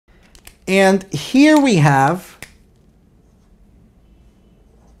And here we have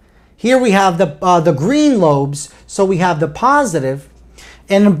the green lobes, so we have the positive.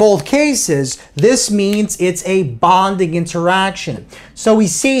 And in both cases, this means it's a bonding interaction. So we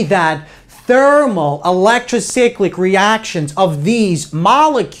see that thermal electrocyclic reactions of these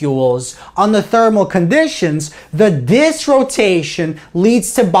molecules under thermal conditions, the dis rotation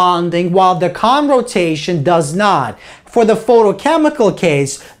leads to bonding while the con rotation does not. For the photochemical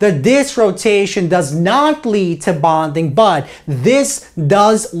case, the dis rotation does not lead to bonding, but this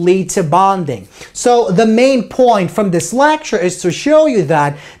does lead to bonding. So the main point from this lecture is to show you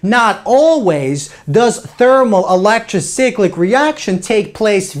that not always does thermal electrocyclic reaction take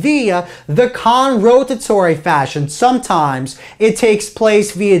place via the con-rotatory fashion. Sometimes it takes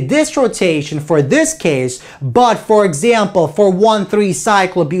place via dis rotation for this case, but for example, for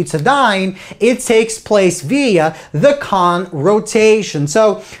 1,3-cyclobutadiene, it takes place via the con rotation.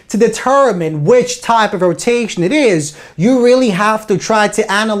 So to determine which type of rotation it is, you really have to try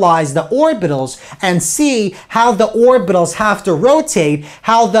to analyze the orbitals and see how the orbitals have to rotate,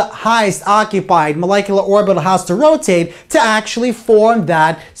 how the highest occupied molecular orbital has to rotate to actually form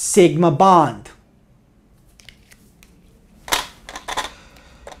that sigma bond.